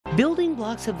Building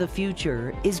Blocks of the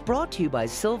Future is brought to you by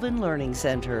Sylvan Learning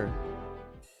Center.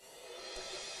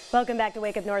 Welcome back to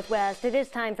Wake Up Northwest. It is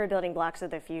time for Building Blocks of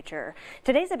the Future.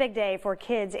 Today's a big day for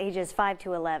kids ages 5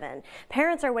 to 11.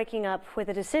 Parents are waking up with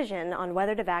a decision on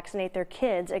whether to vaccinate their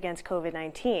kids against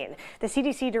COVID-19. The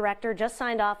CDC director just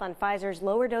signed off on Pfizer's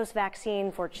lower dose vaccine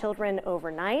for children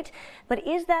overnight. But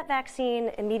is that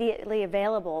vaccine immediately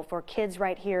available for kids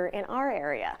right here in our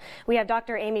area? We have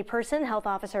Dr. Amy Person, health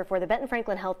officer for the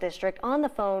Benton-Franklin Health District, on the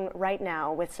phone right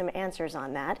now with some answers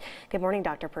on that. Good morning,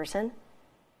 Dr. Person.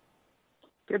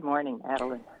 Good morning,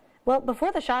 Madeline. Well,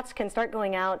 before the shots can start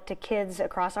going out to kids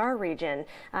across our region,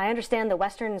 I understand the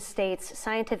Western States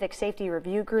Scientific Safety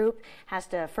Review Group has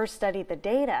to first study the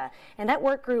data, and that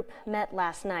work group met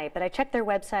last night. But I checked their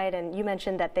website, and you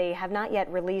mentioned that they have not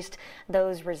yet released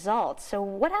those results. So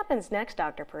what happens next,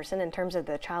 Dr. Person, in terms of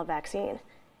the child vaccine?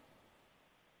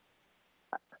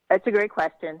 That's a great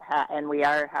question, and we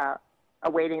are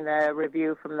awaiting the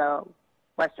review from the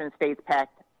Western States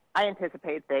Pact. I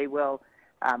anticipate they will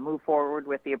move forward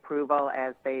with the approval,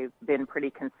 as they've been pretty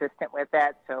consistent with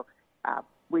that. So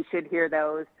we should hear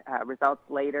those results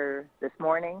later this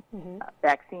morning.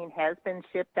 Vaccine has been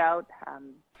shipped out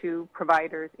to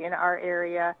providers in our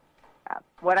area.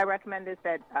 What I recommend is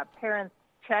that parents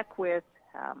check with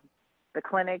the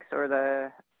clinics or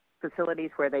the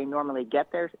facilities where they normally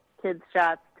get their kids'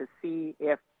 shots to see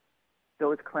if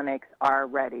those clinics are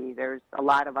ready. There's a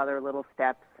lot of other little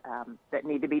steps that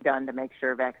need to be done to make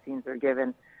sure vaccines are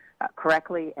given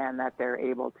correctly and that they're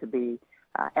able to be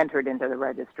entered into the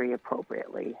registry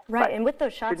appropriately. Right, But and with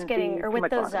those shots getting, or with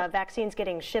those longer. vaccines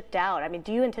getting shipped out, I mean,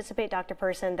 do you anticipate, Dr.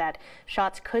 Person, that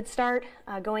shots could start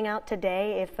going out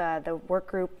today if the work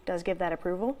group does give that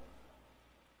approval?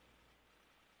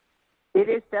 It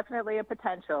is definitely a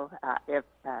potential if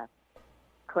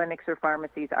clinics or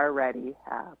pharmacies are ready,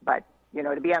 but you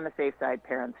know, to be on the safe side,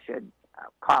 parents should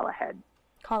call ahead.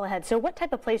 Call ahead. So what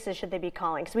type of places should they be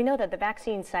calling? Because we know that the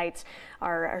vaccine sites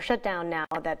are shut down now,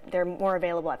 that they're more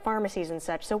available at pharmacies and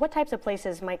such. So what types of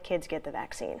places might kids get the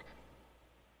vaccine?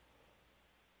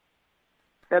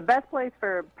 The best place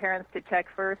for parents to check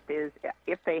first is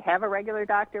if they have a regular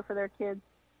doctor for their kids,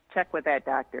 check with that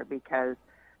doctor, because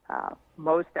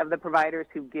most of the providers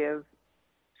who give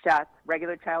shots,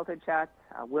 regular childhood shots,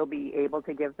 will be able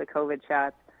to give the COVID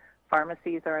shots.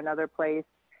 Pharmacies are another place.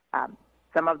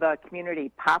 Some of the community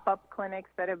pop-up clinics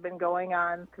that have been going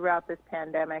on throughout this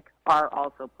pandemic are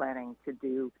also planning to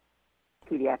do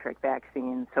pediatric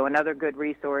vaccines. So another good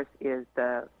resource is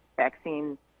the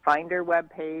Vaccine Finder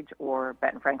webpage, or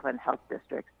Benton-Franklin Health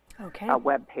District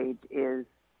webpage is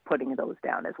putting those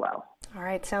down as well. All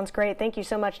right, sounds great. Thank you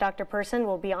so much, Dr. Person.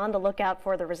 We'll be on the lookout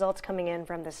for the results coming in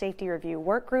from the Safety Review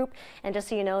Work Group. And just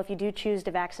so you know, if you do choose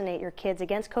to vaccinate your kids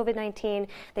against COVID-19,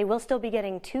 they will still be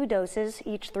getting 2 doses,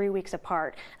 each 3 weeks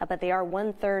apart, but they are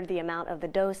 1/3 the amount of the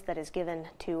dose that is given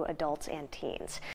to adults and teens.